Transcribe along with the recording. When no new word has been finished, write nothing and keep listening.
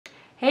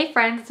Hey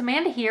friends, it's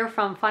Amanda here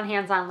from Fun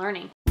Hands-On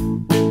Learning.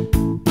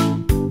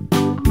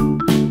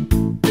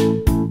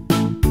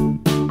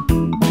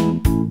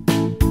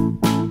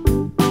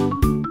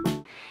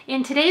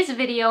 In today's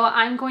video,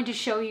 I'm going to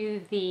show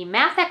you the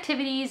math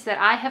activities that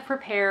I have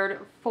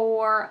prepared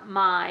for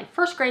my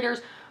first graders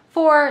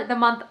for the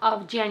month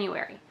of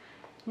January.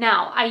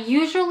 Now, I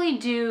usually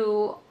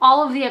do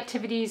all of the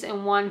activities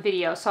in one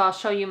video, so I'll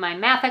show you my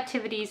math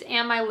activities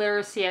and my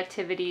literacy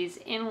activities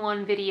in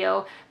one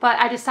video, but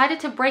I decided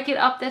to break it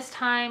up this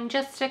time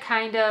just to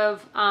kind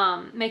of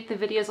make the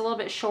videos a little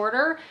bit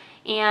shorter,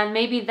 and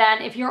maybe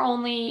then if you're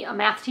only a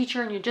math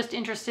teacher and you're just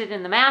interested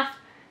in the math,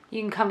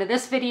 you can come to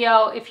this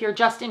video. If you're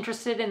just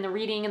interested in the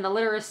reading and the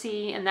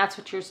literacy and that's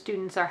what your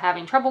students are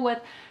having trouble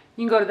with,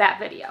 you can go to that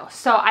video.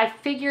 So I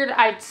figured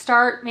I'd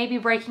start maybe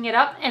breaking it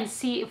up and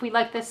see if we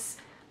like this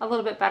a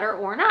little bit better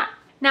or not.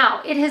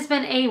 Now, it has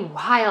been a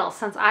while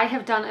since I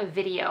have done a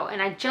video,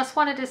 and I just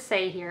wanted to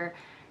say here,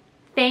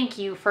 thank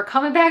you for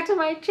coming back to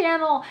my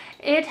channel.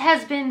 It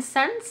has been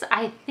since,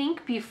 I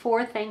think,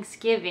 before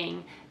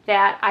Thanksgiving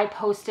that I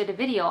posted a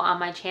video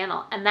on my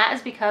channel, and that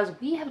is because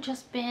we have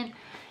just been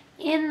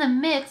in the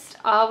midst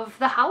of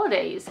the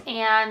holidays,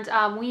 and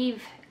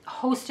we've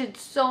hosted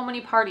so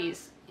many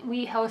parties.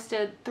 We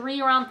hosted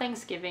 3 around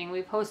Thanksgiving.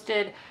 We've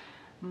hosted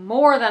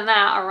more than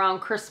that around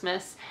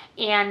Christmas,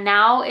 and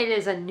now it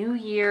is a new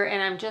year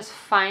and I'm just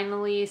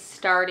finally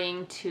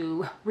starting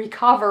to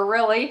recover,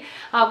 really.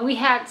 We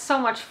had so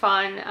much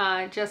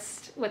fun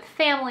just with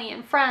family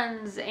and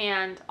friends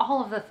and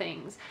all of the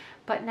things,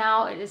 but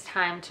now it is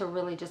time to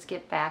really just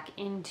get back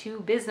into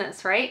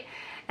business, right?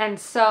 And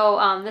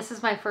so this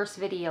is my first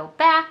video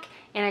back,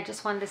 and I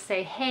just wanted to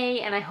say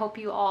hey, and I hope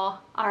you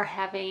all are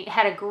had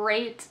a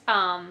great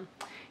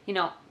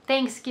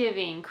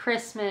Thanksgiving,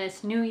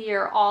 Christmas, New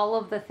Year, all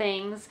of the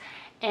things,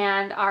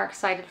 and are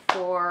excited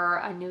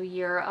for a new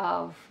year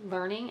of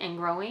learning and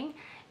growing.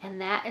 And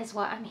that is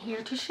what I'm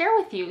here to share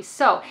with you.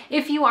 So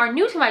if you are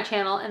new to my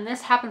channel and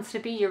this happens to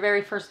be your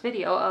very first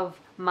video of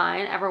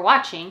mine ever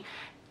watching,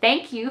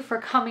 thank you for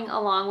coming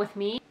along with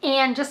me.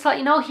 And just to let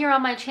you know, here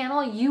on my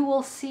channel, you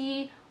will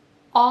see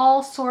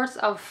all sorts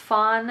of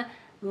fun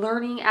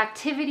learning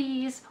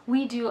activities.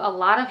 We do a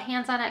lot of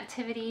hands-on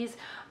activities.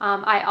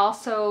 I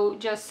also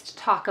just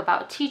talk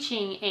about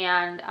teaching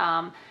and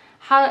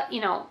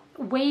how,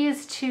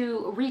 ways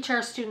to reach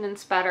our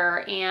students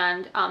better,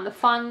 and the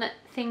fun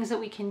things that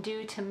we can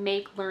do to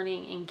make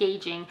learning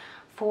engaging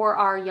for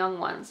our young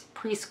ones,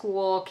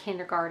 preschool,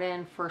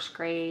 kindergarten, first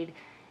grade,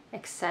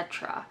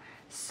 etc.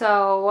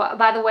 So,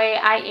 by the way,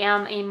 I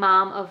am a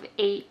mom of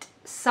 8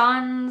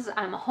 sons.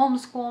 I'm a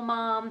homeschool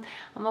mom.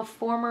 I'm a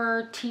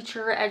former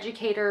teacher,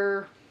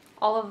 educator,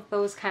 all of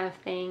those kind of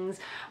things.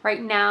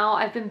 Right now,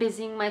 I've been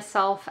busying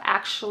myself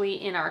actually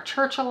in our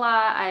church a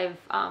lot.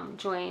 I've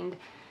joined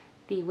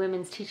the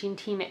women's teaching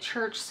team at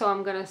church, so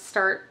I'm going to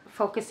start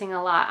focusing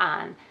a lot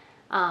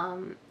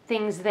on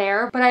things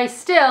there. But I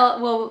still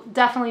will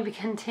definitely be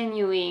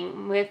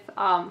continuing with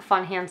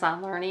Fun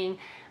Hands-On Learning.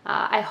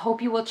 I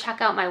hope you will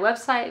check out my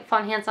website,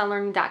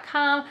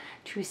 funhandsonlearning.com,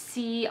 to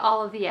see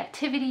all of the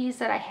activities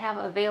that I have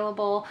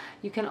available.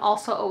 You can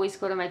also always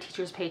go to my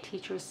Teachers Pay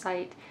Teachers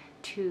site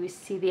to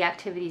see the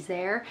activities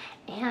there,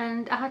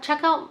 and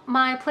check out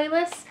my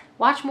playlists,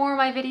 watch more of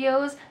my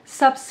videos,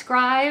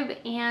 subscribe,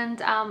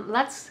 and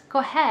let's go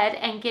ahead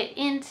and get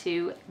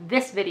into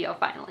this video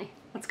finally.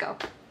 Let's go.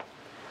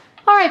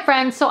 All right,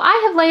 friends, so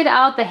I have laid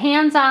out the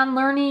hands-on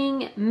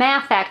learning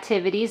math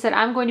activities that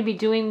I'm going to be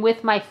doing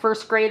with my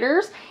first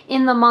graders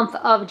in the month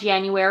of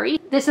January.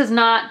 This is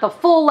not the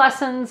full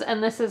lessons,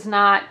 and this is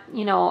not,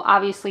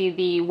 obviously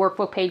the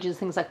workbook pages,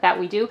 things like that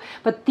we do,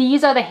 but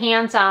these are the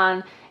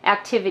hands-on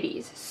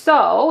activities.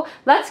 So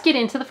let's get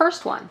into the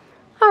first one.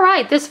 All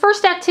right, this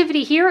first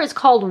activity here is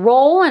called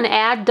Roll and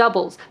Add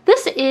Doubles.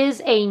 This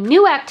is a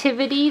new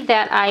activity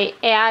that I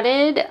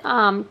added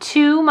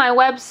to my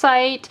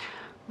website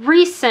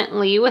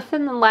recently,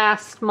 within the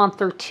last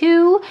month or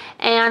 2,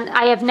 and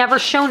I have never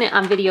shown it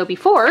on video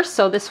before,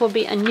 so this will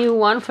be a new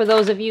one for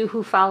those of you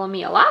who follow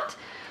me a lot.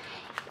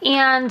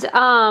 And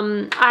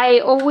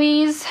I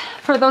always,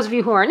 for those of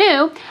you who are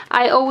new,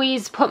 I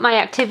always put my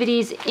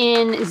activities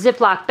in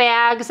Ziploc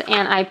bags,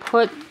 and I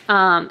put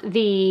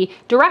the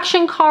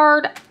direction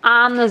card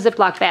on the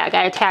Ziploc bag.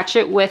 I attach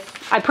it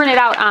I print it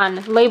out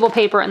on label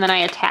paper, and then I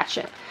attach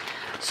it.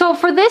 So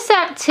for this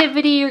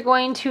activity, you're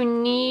going to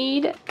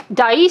need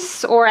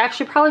dice, or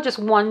actually probably just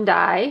 1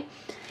 die.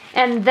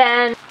 And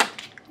then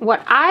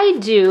what I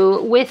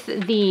do with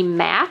the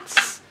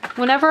mats,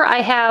 whenever I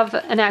have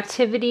an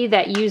activity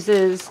that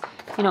uses,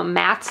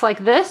 mats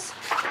like this,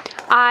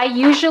 I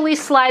usually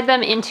slide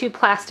them into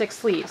plastic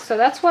sleeves. So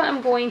that's what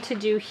I'm going to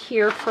do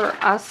here for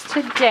us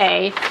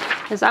today,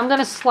 is I'm going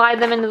to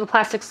slide them into the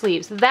plastic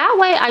sleeves. That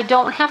way I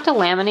don't have to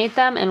laminate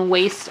them and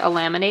waste a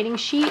laminating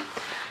sheet.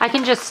 I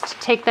can just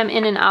take them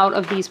in and out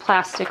of these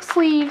plastic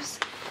sleeves,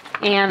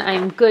 and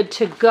I'm good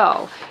to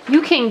go.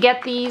 You can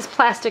get these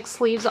plastic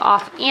sleeves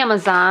off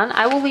Amazon.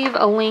 I will leave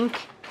a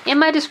link in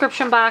my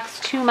description box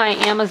to my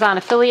Amazon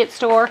affiliate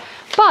store,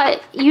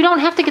 But you don't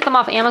have to get them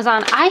off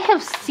Amazon. I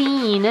have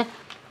seen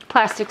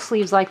plastic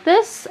sleeves like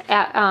this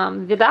at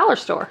the dollar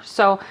store.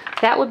 So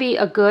that would be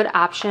a good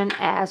option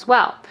as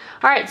well.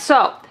 All right,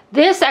 so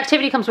this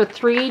activity comes with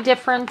 3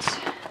 different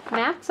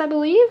mats, I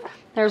believe.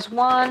 There's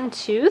 1,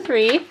 2,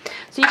 3.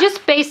 So you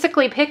just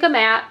basically pick a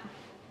mat.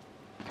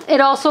 It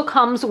also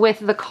comes with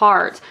the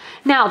cards.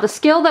 Now, the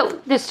skill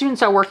that the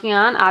students are working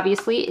on,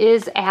 obviously,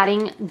 is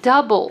adding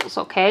doubles,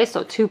 okay?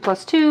 So 2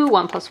 plus 2,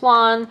 1 plus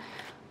 1,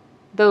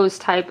 those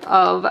type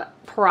of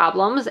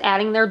problems,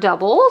 adding their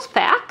doubles,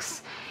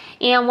 facts.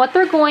 And what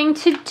they're going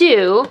to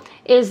do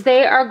is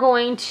they are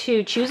going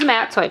to choose a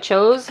mat. So I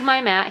chose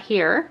my mat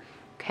here,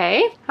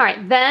 okay? All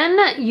right,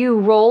 then you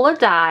roll a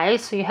die.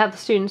 So you have the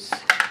students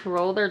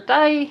roll their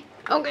die.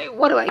 Okay,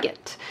 what do I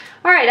get?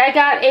 All right, I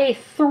got a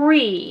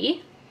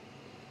 3.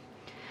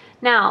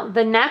 Now,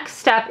 the next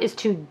step is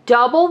to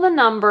double the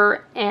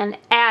number and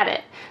add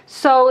it.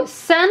 So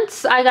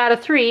since I got a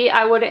 3,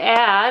 I would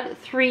add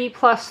 3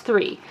 plus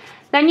 3.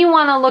 Then you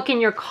want to look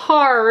in your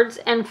cards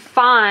and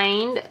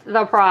find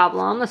the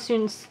problem. The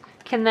students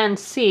can then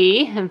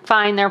see and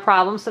find their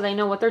problem so they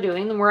know what they're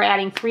doing. Then we're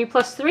adding 3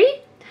 plus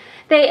 3.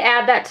 They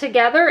add that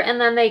together and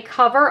then they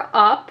cover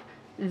up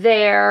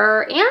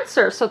their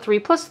answer. So 3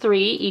 plus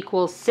 3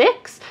 equals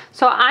 6.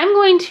 So I'm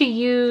going to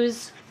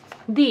use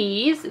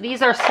these.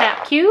 These are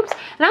snap cubes.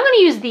 And I'm going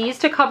to use these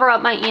to cover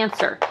up my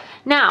answer.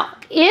 Now,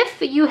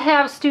 if you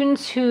have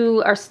students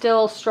who are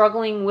still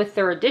struggling with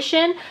their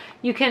addition,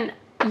 you can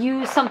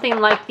use something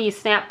like these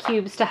snap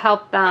cubes to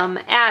help them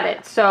add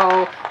it.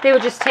 So they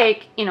would just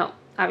take, you know,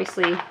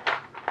 obviously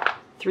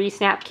 3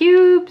 snap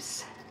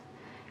cubes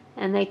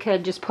and they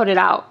could just put it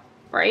out,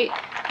 right?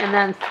 And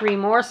then 3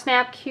 more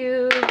snap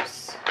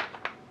cubes.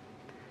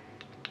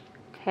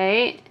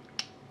 Okay.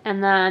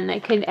 And then they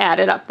could add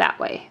it up that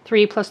way.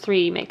 3 plus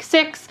 3 makes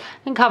 6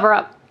 and cover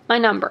up my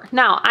number.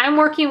 Now, I'm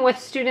working with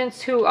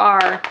students who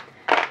are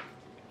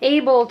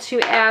able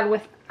to add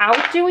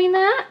without doing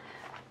that.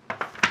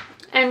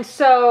 And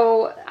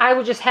so I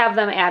would just have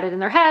them add it in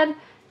their head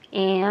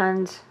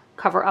and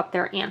cover up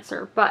their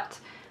answer. But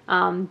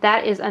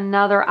that is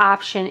another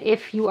option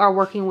if you are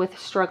working with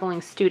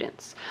struggling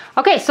students.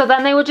 Okay, so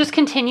then they would just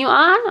continue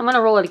on. I'm going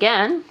to roll it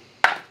again.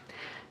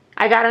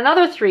 I got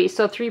another 3,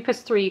 so 3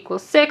 plus 3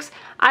 equals 6.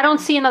 I don't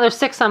see another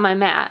 6 on my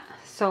mat,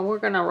 so we're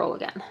going to roll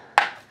again.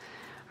 All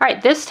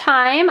right, this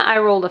time I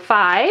rolled a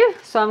 5,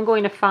 so I'm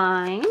going to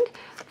find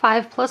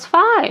 5 plus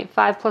 5.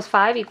 5 plus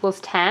 5 equals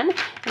 10,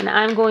 and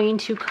I'm going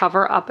to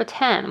cover up a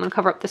 10. I'm going to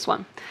cover up this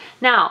one.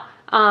 Now,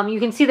 you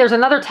can see there's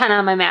another 10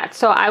 on my mat,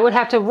 so I would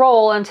have to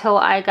roll until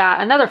I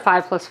got another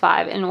 5 plus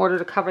 5 in order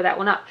to cover that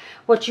one up.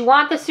 What you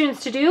want the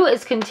students to do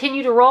is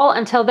continue to roll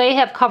until they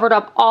have covered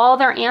up all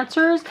their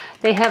answers.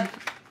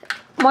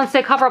 Once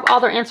they cover up all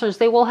their answers,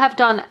 they will have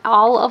done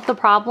all of the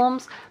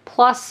problems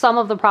plus some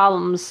of the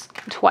problems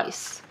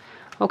twice.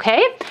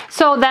 Okay,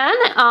 so then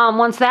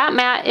once that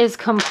mat is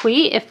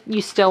complete, if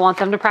you still want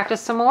them to practice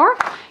some more,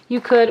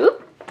 you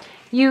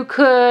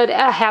could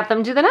have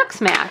them do the next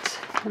mat.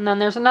 And then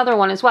there's another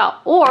one as well.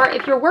 Or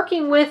if you're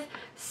working with,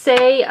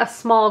 say, a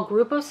small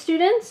group of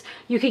students,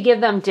 you could give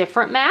them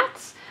different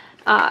mats.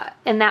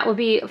 And that would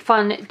be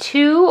fun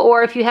too.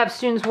 Or if you have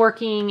students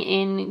working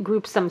in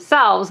groups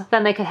themselves,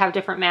 then they could have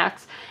different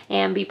mats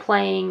and be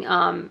playing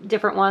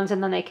different ones,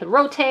 and then they could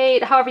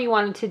rotate, however you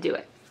wanted to do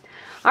it.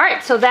 All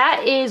right, so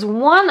that is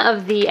one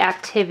of the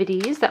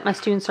activities that my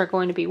students are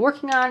going to be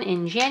working on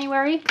in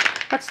January.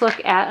 Let's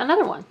look at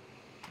another one.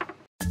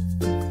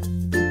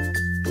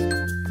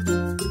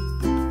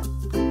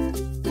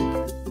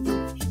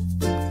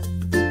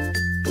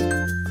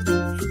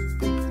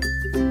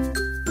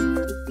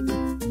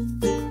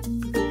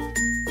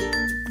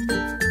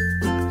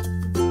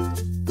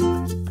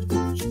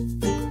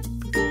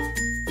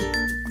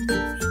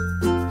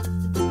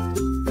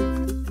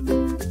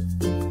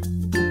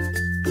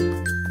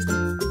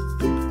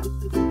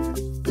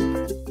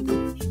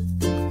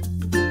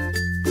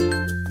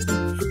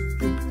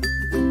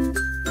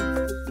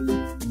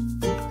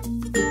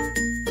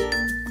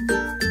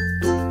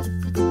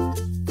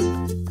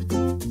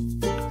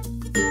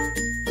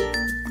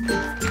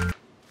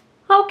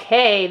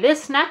 Okay,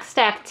 this next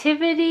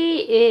activity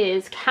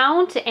is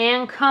count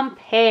and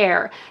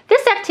compare.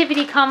 This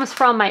activity comes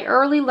from my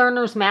early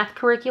learners math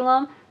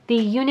curriculum, the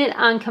unit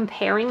on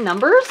comparing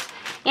numbers.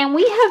 And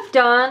we have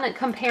done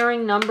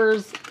comparing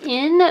numbers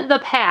in the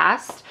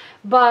past,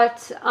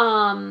 but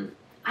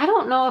I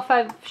don't know if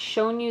I've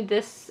shown you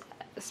this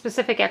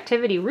specific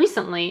activity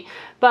recently,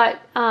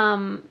 but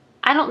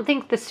I don't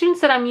think the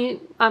students that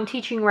I'm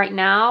teaching right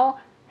now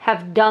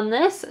have done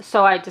this,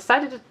 so I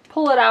decided to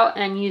pull it out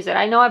and use it.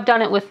 I know I've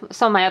done it with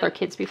some of my other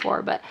kids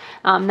before, but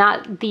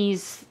not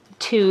these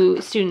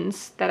 2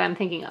 students that I'm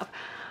thinking of.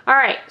 All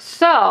right,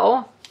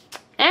 so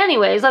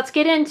anyways, let's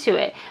get into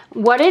it.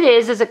 What it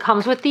is it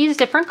comes with these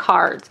different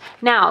cards.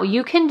 Now,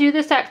 you can do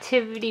this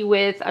activity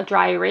with a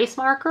dry erase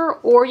marker,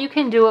 or you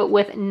can do it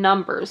with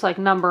numbers, like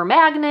number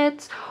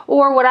magnets,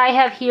 or what I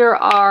have here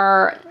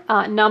are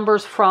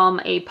numbers from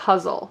a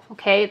puzzle,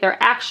 okay?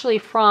 They're actually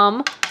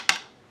from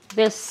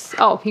this,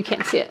 oh, you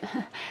can't see it.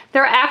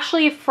 They're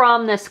actually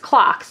from this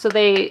clock. So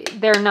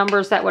they're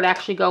numbers that would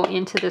actually go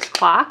into this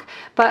clock.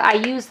 But I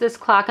use this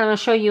clock, and I'm gonna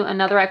show you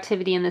another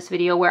activity in this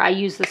video where I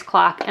use this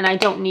clock and I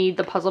don't need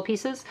the puzzle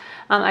pieces.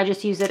 I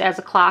just use it as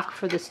a clock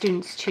for the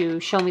students to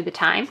show me the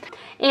time.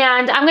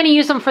 And I'm gonna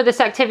use them for this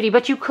activity,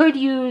 but you could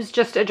use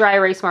just a dry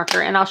erase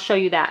marker, and I'll show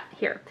you that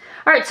here.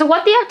 All right, so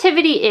what the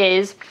activity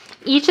is,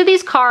 each of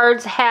these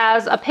cards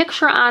has a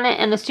picture on it,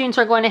 and the students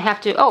are going to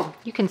have to, oh,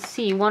 you can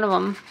see one of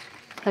them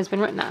has been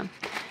written on.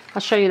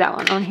 I'll show you that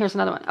one. Oh, and here's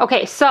another one.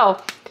 Okay, so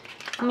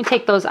let me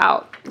take those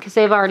out because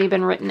they've already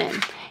been written in.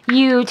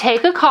 You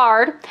take a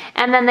card,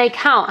 and then they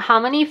count how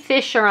many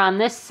fish are on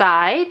this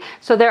side.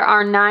 So there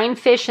are 9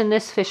 fish in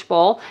this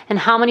fishbowl, and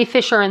how many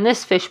fish are in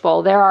this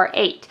fishbowl? There are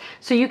 8.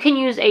 So you can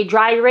use a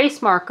dry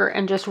erase marker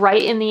and just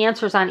write in the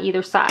answers on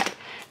either side.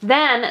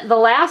 Then the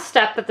last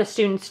step that the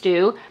students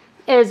do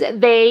is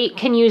they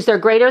can use their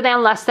greater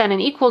than, less than,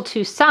 and equal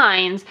to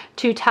signs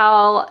to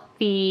tell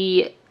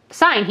the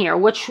sign here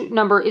which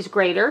number is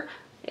greater.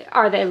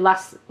 Are they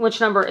less? Which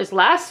number is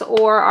less,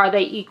 or are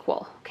they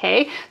equal?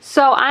 Okay,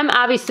 so I'm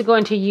obviously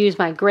going to use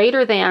my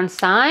greater than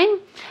sign.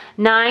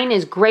 9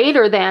 is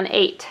greater than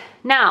 8.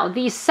 Now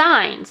these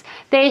signs,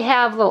 they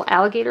have little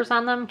alligators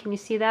on them. Can you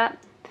see that?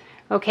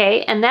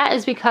 Okay, and that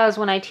is because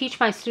when I teach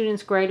my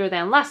students greater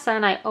than, less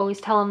than, I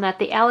always tell them that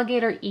the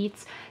alligator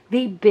eats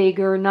the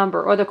bigger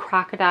number, or the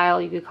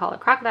crocodile, you could call it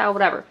crocodile,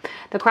 whatever.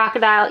 The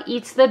crocodile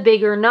eats the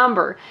bigger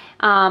number.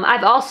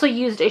 I've also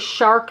used a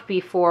shark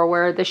before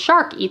where the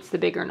shark eats the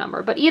bigger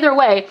number. But either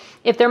way,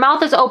 if their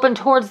mouth is open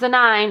towards the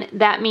 9,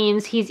 that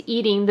means he's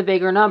eating the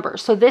bigger number.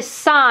 So this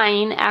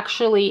sign,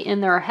 actually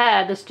in their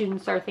head, the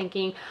students are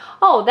thinking,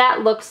 oh,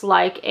 that looks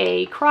like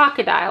a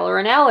crocodile or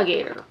an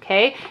alligator,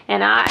 okay?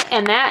 And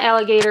that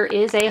alligator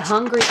is a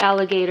hungry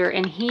alligator,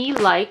 and he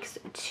likes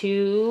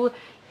to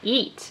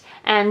eat.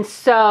 And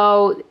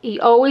so he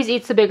always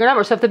eats the bigger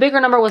number. So if the bigger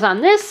number was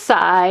on this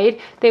side,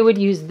 they would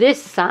use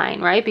this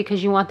sign, right?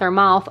 Because you want their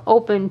mouth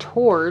open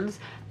towards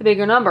the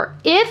bigger number.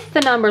 If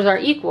the numbers are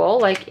equal,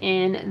 like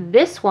in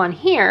this one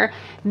here,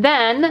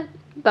 then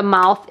the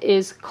mouth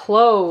is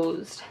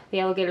closed. The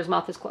alligator's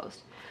mouth is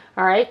closed.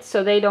 All right,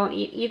 so they don't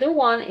eat either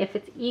one if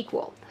it's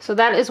equal. So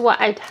that is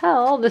what I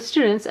tell the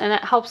students, and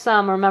it helps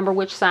them remember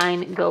which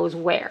sign goes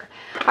where.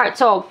 All right,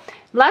 so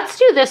let's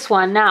do this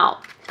one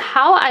now.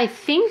 How I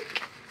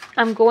think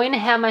I'm going to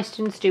have my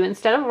students do,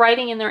 instead of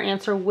writing in their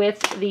answer with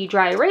the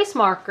dry erase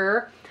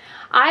marker,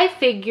 I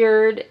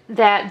figured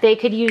that they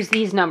could use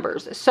these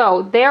numbers.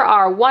 So there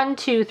are 1,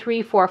 2,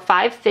 3, 4,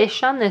 5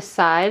 fish on this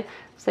side.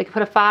 So they could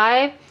put a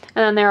 5, and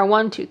then there are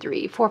 1, 2,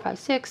 3, 4, 5,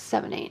 6,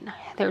 7, 8, 9.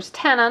 There's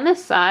 10 on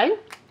this side.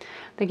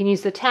 They can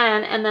use the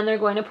 10, and then they're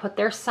going to put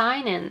their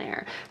sign in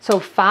there. So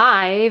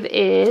 5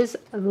 is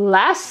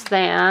less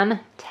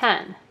than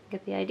 10.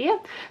 Get the idea?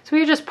 So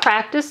we're just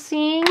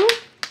practicing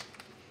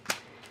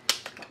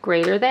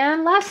greater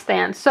than, less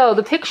than. So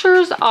the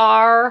pictures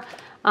are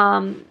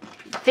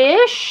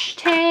fish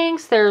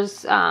tanks.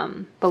 There's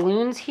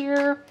balloons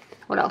here.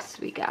 What else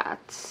do we got?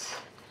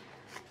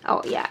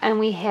 Oh yeah, and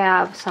we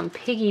have some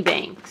piggy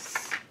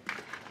banks.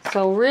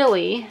 So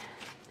really,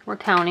 we're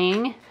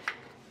counting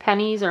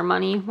pennies or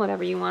money,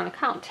 whatever you want to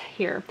count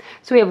here.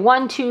 So we have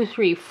 1, 2,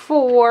 3,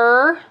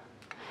 4.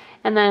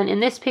 And then in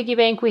this piggy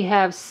bank, we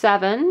have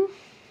 7.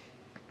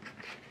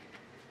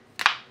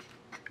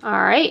 All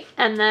right,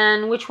 and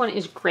then which one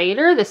is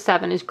greater? The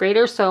 7 is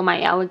greater, so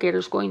my alligator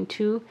is going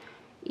to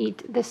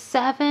eat the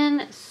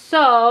 7.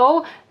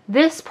 So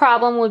this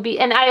problem would be,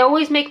 and I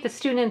always make the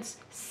students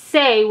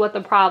say what the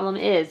problem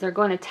is. They're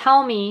going to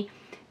tell me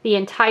the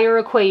entire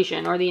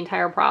equation or the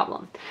entire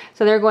problem.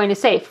 So they're going to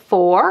say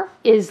 4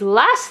 is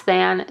less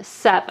than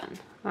 7.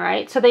 All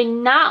right, so they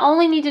not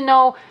only need to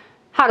know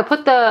how to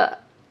put the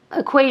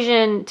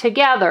equation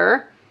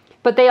together,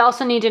 but they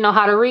also need to know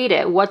how to read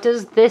it. What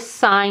does this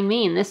sign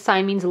mean? This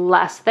sign means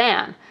less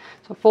than.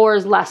 So 4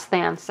 is less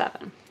than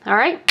 7. All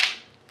right.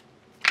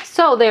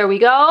 So there we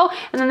go.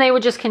 And then they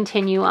would just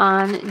continue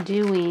on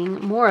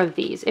doing more of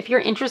these. If you're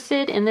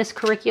interested in this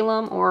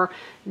curriculum or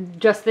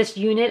just this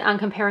unit on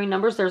comparing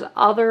numbers, there's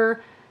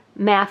other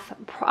math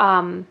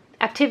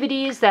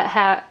activities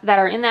that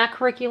are in that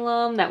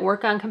curriculum that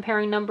work on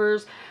comparing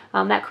numbers.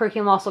 That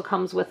curriculum also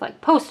comes with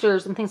like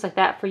posters and things like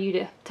that for you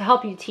to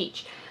help you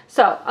teach.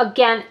 So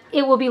again,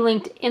 it will be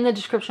linked in the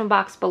description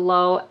box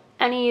below.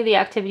 Any of the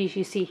activities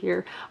you see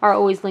here are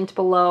always linked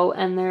below,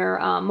 and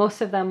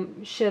most of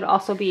them should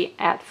also be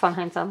at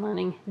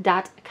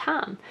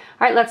funhindsonlearning.com. All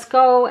right, let's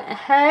go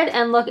ahead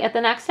and look at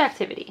the next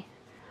activity.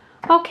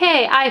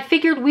 Okay, I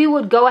figured we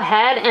would go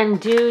ahead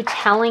and do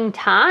telling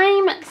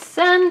time,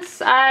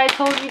 since I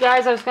told you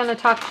guys I was going to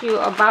talk to you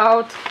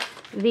about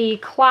the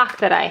clock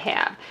that I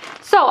have.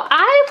 So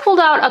I pulled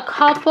out a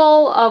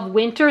couple of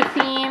winter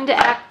themed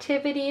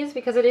activities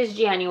because it is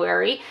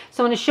January.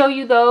 So I'm going to show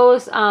you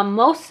those.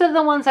 Most of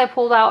the ones I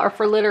pulled out are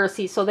for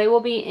literacy, so they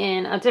will be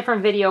in a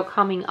different video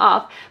coming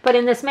up. But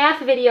in this math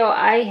video,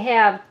 I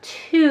have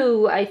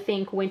two, I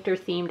think, winter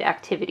themed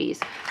activities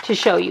to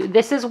show you.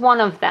 This is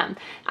one of them.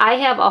 I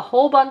have a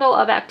whole bundle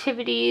of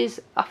activities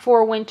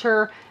for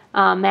winter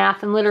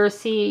math and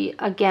literacy.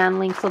 Again,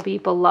 links will be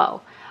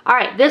below. All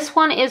right, this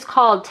one is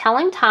called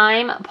Telling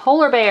Time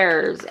Polar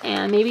Bears,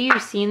 and maybe you've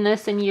seen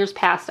this in years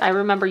past. I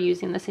remember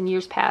using this in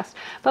years past,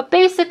 but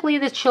basically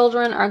the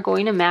children are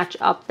going to match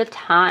up the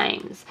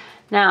times.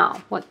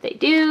 Now, what they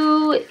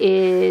do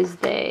is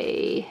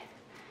they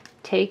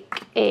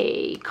take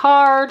a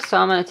card, so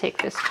I'm going to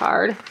take this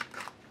card,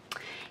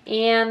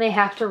 and they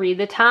have to read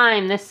the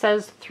time. This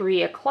says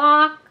 3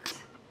 o'clock,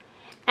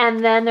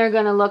 and then they're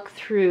going to look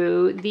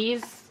through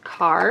these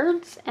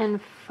cards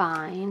and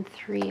find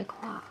 3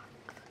 o'clock.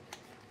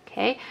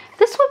 Okay,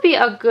 this would be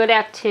a good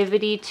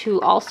activity to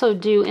also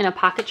do in a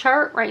pocket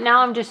chart. Right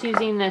now I'm just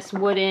using this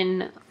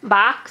wooden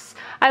box.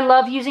 I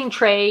love using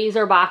trays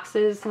or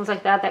boxes, things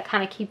like that, that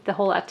kind of keep the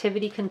whole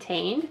activity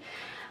contained.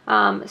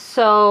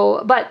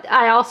 But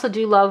I also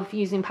do love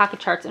using pocket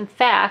charts. In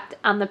fact,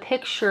 on the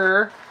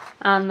picture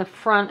on the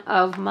front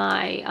of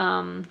my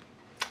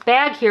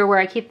bag here where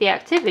I keep the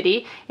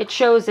activity, it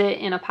shows it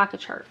in a pocket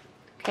chart.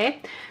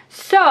 Okay,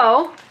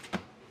 so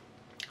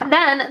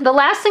then the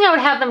last thing I would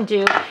have them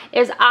do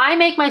is I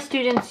make my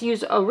students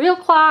use a real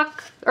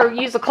clock or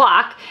use a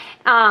clock,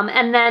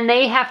 and then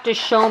they have to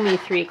show me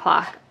 3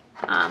 o'clock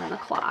on the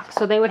clock.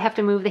 So they would have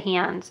to move the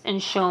hands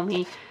and show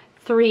me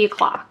 3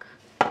 o'clock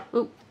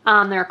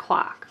on their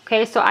clock.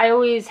 Okay, so I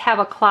always have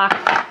a clock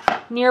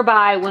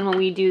nearby when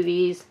we do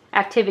these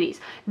activities.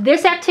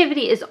 This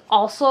activity is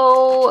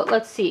also,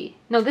 let's see,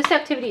 no, this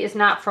activity is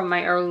not from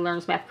my Early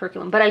Learners Math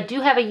curriculum, but I do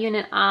have a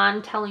unit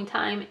on telling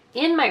time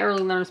in my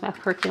Early Learners Math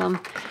curriculum,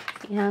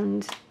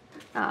 and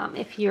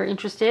if you're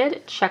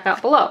interested, check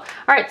out below. All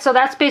right, so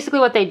that's basically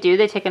what they do.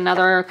 They take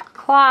another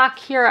clock.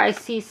 Here I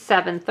see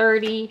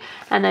 7:30,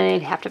 and then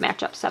they'd have to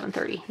match up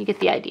 7:30. You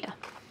get the idea.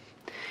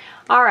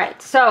 All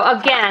right, so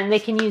again, they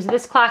can use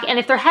this clock, and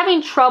if they're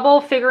having trouble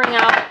figuring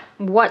out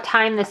what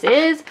time this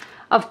is,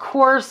 of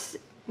course,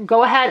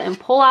 go ahead and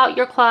pull out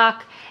your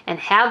clock and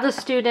have the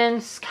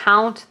students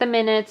count the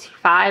minutes,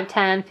 5,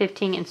 10,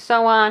 15, and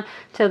so on,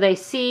 till they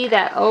see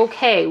that,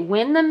 okay,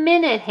 when the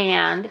minute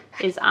hand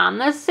is on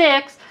the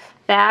 6,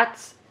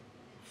 that's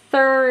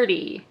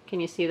 30. Can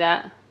you see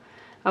that?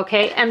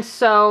 Okay, and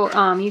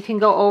so you can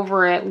go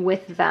over it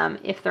with them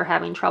if they're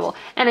having trouble.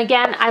 And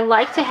again, I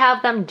like to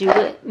have them do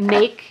it,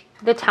 make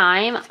the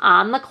time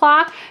on the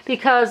clock,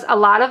 because a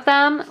lot of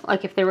them,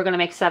 like if they were going to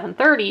make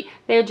 7:30,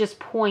 they would just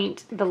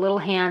point the little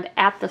hand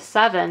at the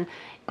 7.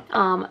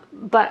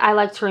 But I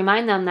like to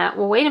remind them that,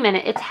 well, wait a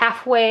minute, it's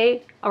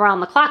halfway around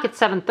the clock. It's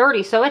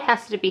 7:30, so it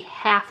has to be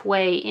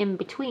halfway in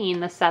between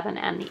the 7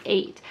 and the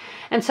 8.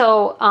 And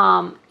so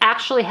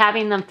actually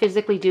having them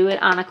physically do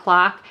it on a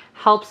clock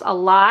helps a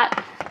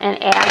lot and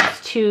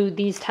adds to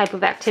these type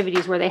of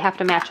activities where they have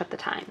to match up the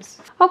times.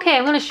 Okay,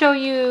 I'm going to show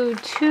you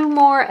 2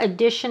 more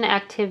addition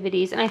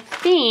activities, and I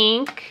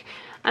think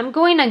I'm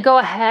going to go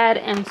ahead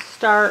and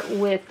start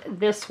with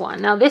this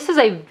one. Now, this is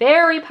a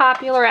very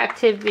popular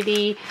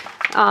activity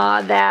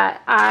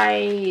that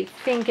I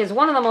think is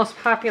one of the most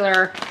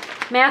popular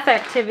math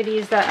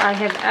activities that I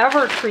have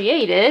ever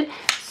created.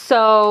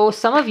 So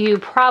some of you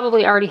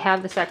probably already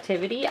have this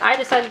activity. I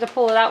decided to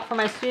pull it out for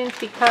my students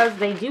because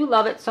they do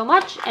love it so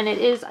much, and it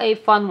is a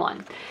fun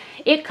one.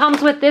 It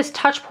comes with this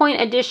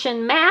Touchpoint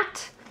Edition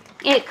mat.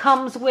 It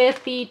comes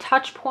with the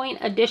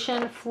Touchpoint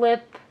Edition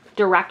flip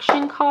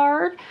direction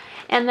card,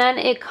 and then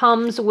it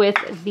comes with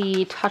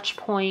the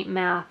Touchpoint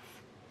math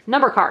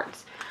number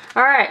cards.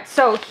 All right,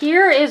 so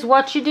here is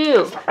what you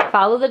do.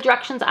 Follow the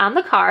directions on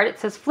the card. It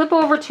says flip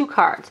over 2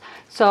 cards.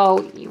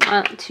 So you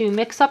want to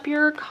mix up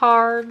your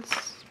cards,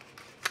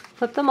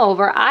 flip them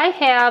over. I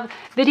have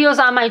videos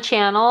on my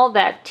channel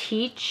that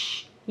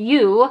teach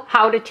you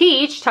how to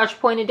teach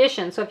Touchpoint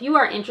Edition. So if you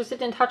are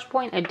interested in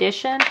Touchpoint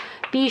Edition,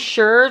 be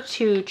sure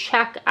to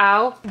check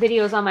out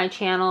videos on my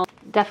channel.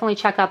 Definitely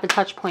check out the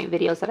Touchpoint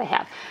videos that I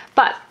have.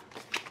 But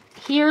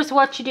here's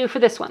what you do for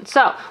this one.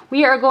 So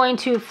we are going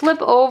to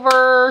flip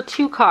over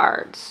 2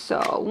 cards. So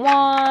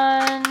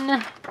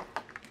 1,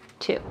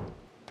 2.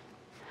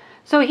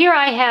 So here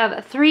I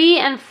have 3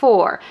 and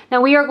 4.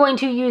 Now we are going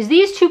to use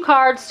these 2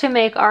 cards to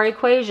make our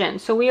equation.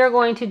 So we are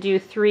going to do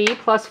 3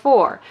 plus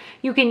 4.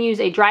 You can use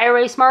a dry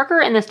erase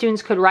marker, and the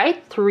students could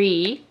write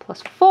 3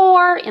 plus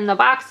 4 in the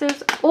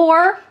boxes,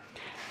 or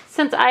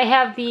since I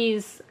have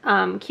these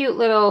cute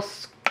little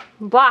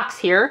blocks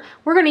here,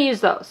 we're going to use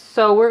those.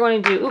 So we're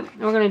going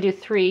to do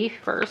 3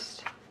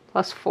 first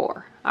plus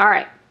 4. All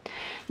right.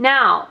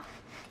 Now,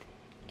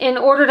 in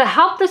order to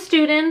help the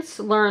students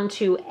learn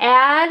to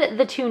add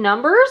the 2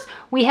 numbers,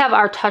 we have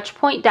our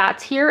Touchpoint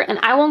dots here, and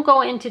I won't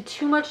go into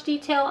too much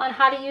detail on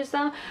how to use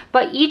them,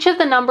 but each of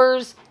the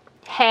numbers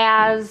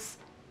has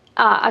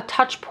a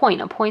touch point,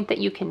 a point that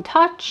you can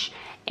touch,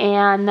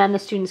 and then the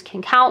students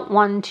can count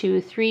 1, 2,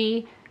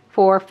 3,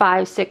 4,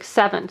 5, 6,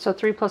 7. So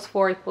 3 plus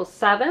 4 equals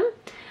 7.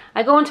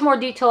 I go into more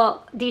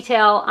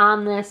detail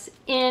on this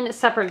in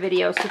separate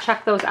videos, so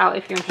check those out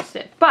if you're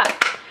interested. But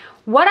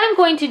what I'm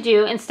going to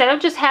do, instead of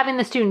just having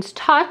the students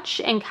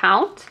touch and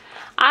count,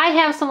 I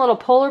have some little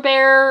polar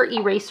bear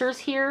erasers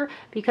here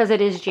because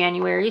it is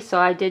January, so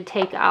I did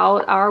take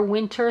out our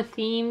winter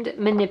themed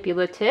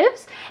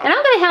manipulatives. And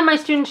I'm going to have my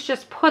students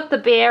just put the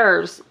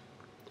bears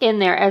in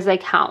there as they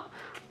count.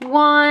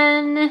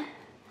 1,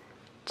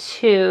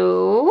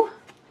 2,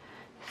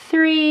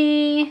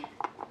 3,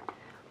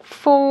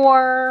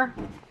 4,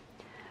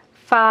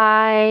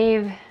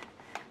 5,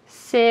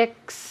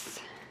 6,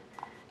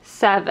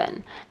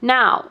 7.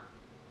 Now,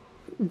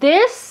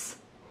 this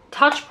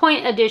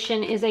Touchpoint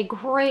addition is a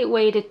great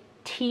way to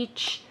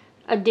teach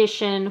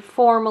addition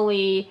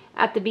formally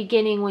at the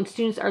beginning when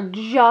students are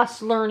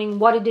just learning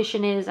what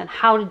addition is and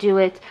how to do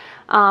it.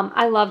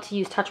 I love to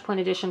use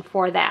Touchpoint addition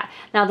for that.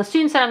 Now, the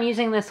students that I'm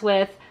using this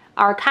with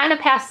are kind of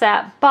past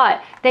that,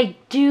 but they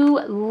do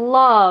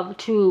love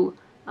to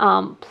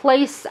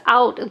place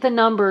out the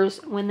numbers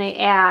when they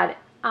add.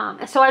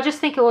 So I just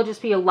think it will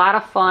just be a lot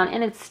of fun,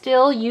 and it's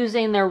still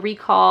using their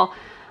recall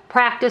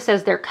practice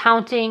as they're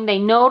counting. They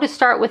know to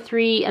start with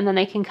 3 and then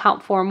they can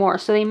count 4 more.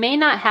 So they may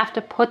not have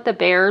to put the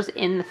bears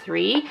in the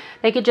 3.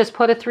 They could just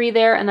put a 3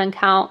 there and then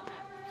count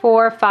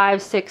 4,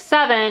 5, 6,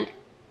 7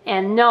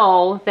 and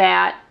know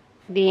that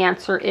the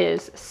answer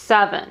is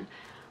 7.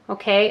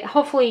 Okay,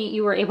 hopefully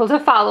you were able to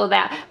follow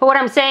that. But what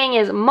I'm saying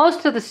is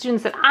most of the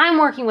students that I'm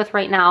working with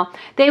right now,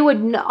 they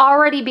would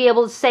already be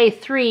able to say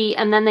 3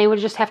 and then they would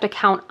just have to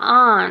count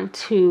on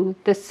to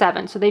the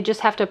 7. So they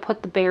just have to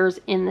put the bears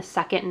in the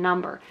second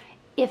number,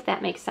 if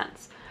that makes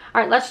sense.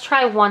 All right, let's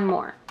try one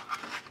more.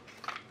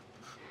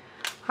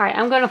 All right,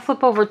 I'm going to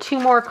flip over 2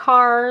 more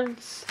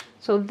cards.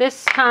 So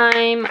this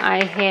time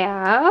I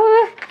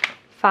have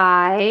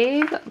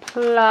 5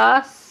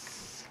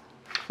 plus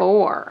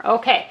 4.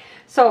 Okay,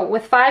 so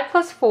with 5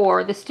 plus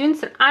 4, the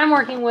students that I'm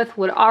working with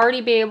would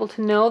already be able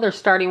to know they're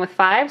starting with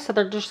 5, so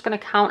they're just going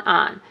to count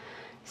on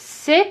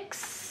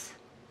 6,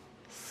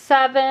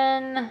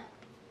 7,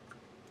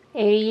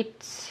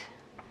 8,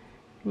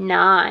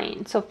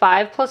 9. So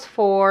 5 plus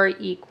 4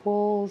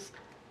 equals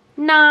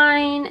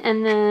 9,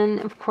 and then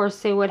of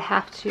course they would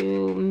have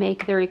to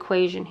make their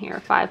equation here.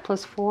 5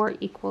 plus 4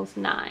 equals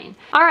 9.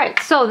 All right,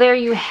 so there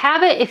you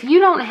have it. If you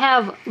don't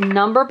have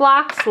number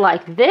blocks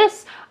like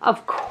this,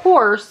 of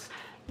course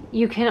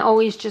you can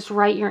always just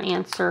write your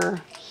answer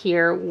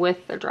here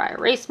with the dry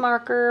erase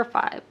marker.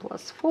 5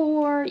 plus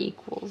 4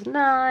 equals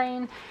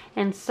 9,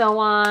 and so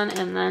on,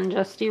 and then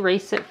just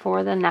erase it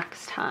for the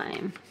next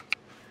time.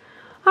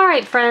 All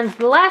right, friends,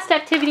 the last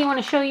activity I want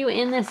to show you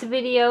in this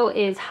video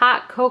is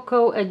Hot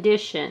Cocoa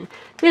Addition.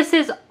 This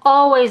is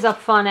always a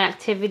fun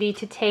activity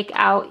to take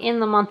out in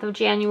the month of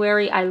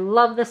January. I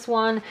love this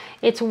one.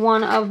 It's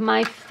one of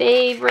my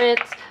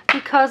favorites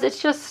because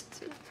it's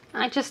just,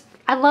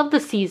 I love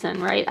the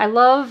season, right? I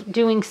love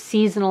doing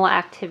seasonal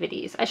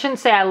activities. I shouldn't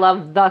say I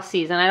love the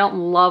season. I don't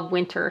love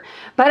winter,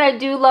 but I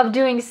do love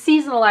doing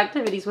seasonal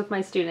activities with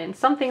my students,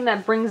 something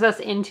that brings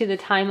us into the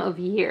time of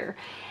year.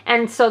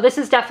 And so this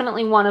is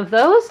definitely one of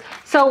those.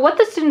 So what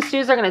the students do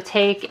is they're going to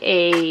take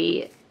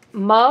a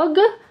mug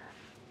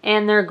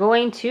and they're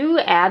going to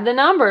add the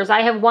numbers.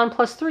 I have 1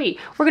 plus 3.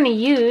 We're going to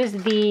use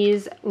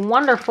these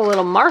wonderful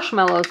little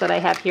marshmallows that I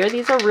have here.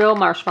 These are real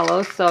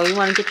marshmallows, so you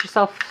want to get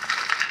yourself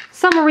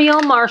some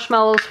real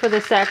marshmallows for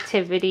this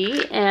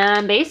activity.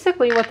 And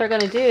basically what they're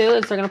going to do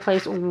is they're going to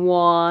place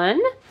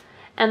 1,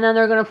 and then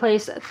they're going to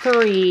place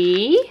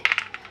 3,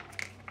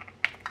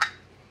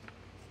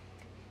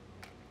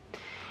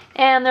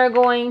 and they're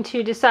going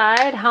to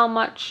decide how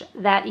much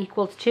that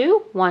equals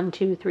to. 1,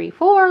 2, 3,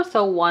 4.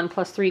 So 1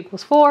 plus 3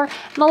 equals 4. And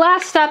the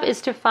last step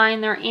is to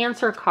find their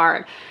answer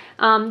card.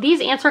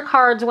 These answer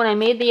cards, when I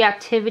made the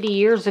activity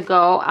years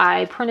ago,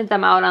 I printed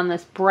them out on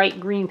this bright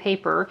green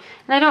paper.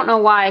 And I don't know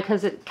why,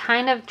 because it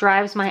kind of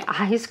drives my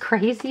eyes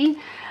crazy.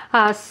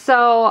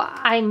 So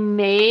I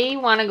may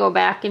want to go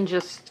back and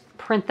just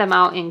print them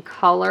out in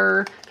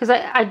color, because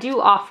I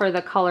do offer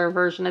the color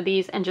version of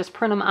these, and just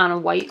print them on a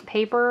white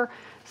paper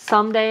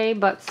someday.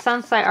 But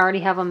since I already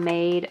have them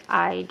made,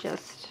 I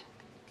just,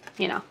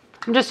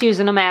 I'm just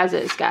using them as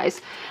is,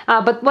 guys.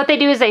 But what they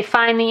do is they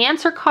find the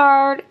answer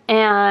card,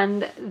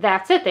 and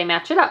that's it. They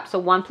match it up. So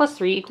 1 plus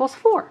 3 equals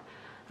 4.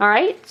 All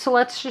right, so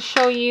let's just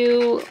show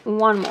you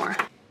one more.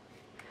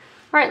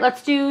 All right,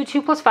 let's do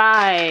 2 plus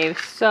 5.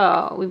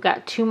 So we've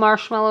got 2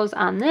 marshmallows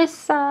on this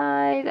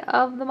side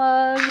of the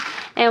mug,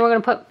 and we're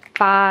going to put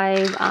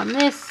 5 on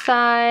this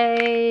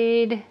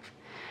side.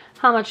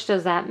 How much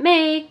does that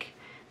make?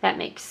 That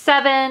makes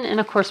 7, and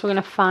of course we're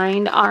going to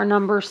find our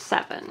number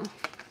 7.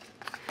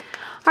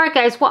 All right,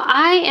 guys, well,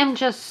 I am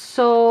just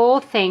so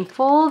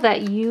thankful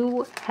that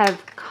you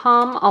have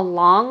come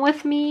along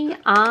with me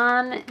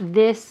on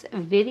this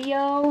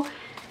video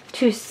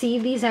to see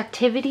these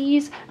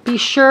activities. Be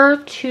sure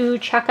to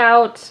check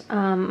out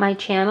my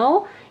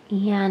channel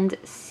and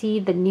see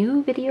the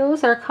new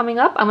videos that are coming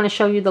up. I'm going to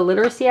show you the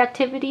literacy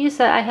activities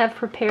that I have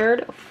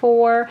prepared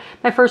for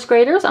my first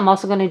graders. I'm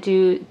also going to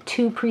do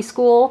 2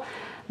 preschool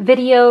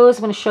videos.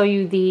 I'm going to show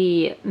you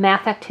the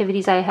math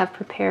activities I have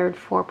prepared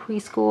for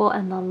preschool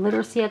and the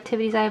literacy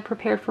activities I have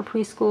prepared for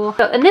preschool.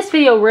 So, and this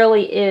video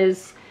really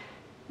is,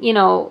 you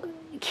know,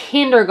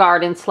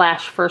 kindergarten /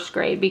 first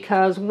grade,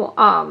 because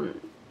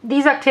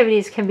these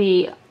activities can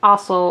be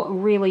also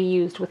really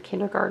used with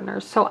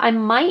kindergartners. So I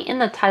might, in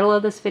the title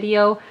of this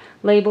video,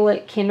 label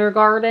it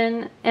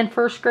kindergarten and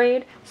first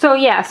grade. So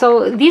yeah,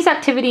 so these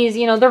activities,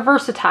 you know, they're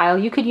versatile.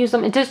 You could use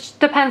them. It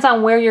just depends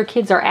on where your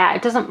kids are at.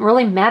 It doesn't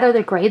really matter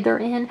the grade they're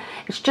in.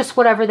 It's just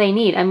whatever they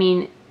need. I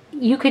mean,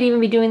 you could even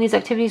be doing these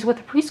activities with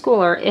a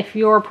preschooler if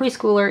your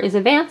preschooler is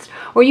advanced,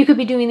 or you could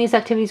be doing these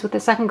activities with a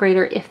second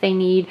grader if they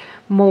need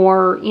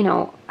more, you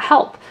know,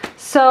 help.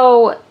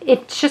 So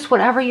it's just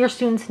whatever your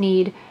students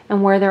need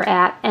and where they're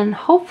at. And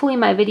hopefully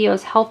my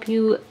videos help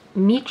you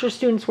meet your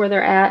students where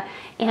they're at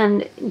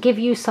and give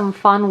you some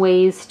fun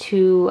ways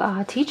to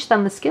teach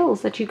them the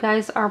skills that you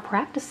guys are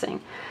practicing.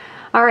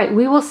 All right,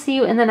 we will see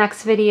you in the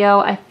next video.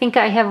 I think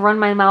I have run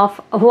my mouth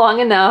long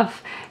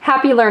enough.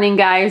 Happy learning,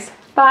 guys.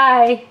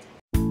 Bye.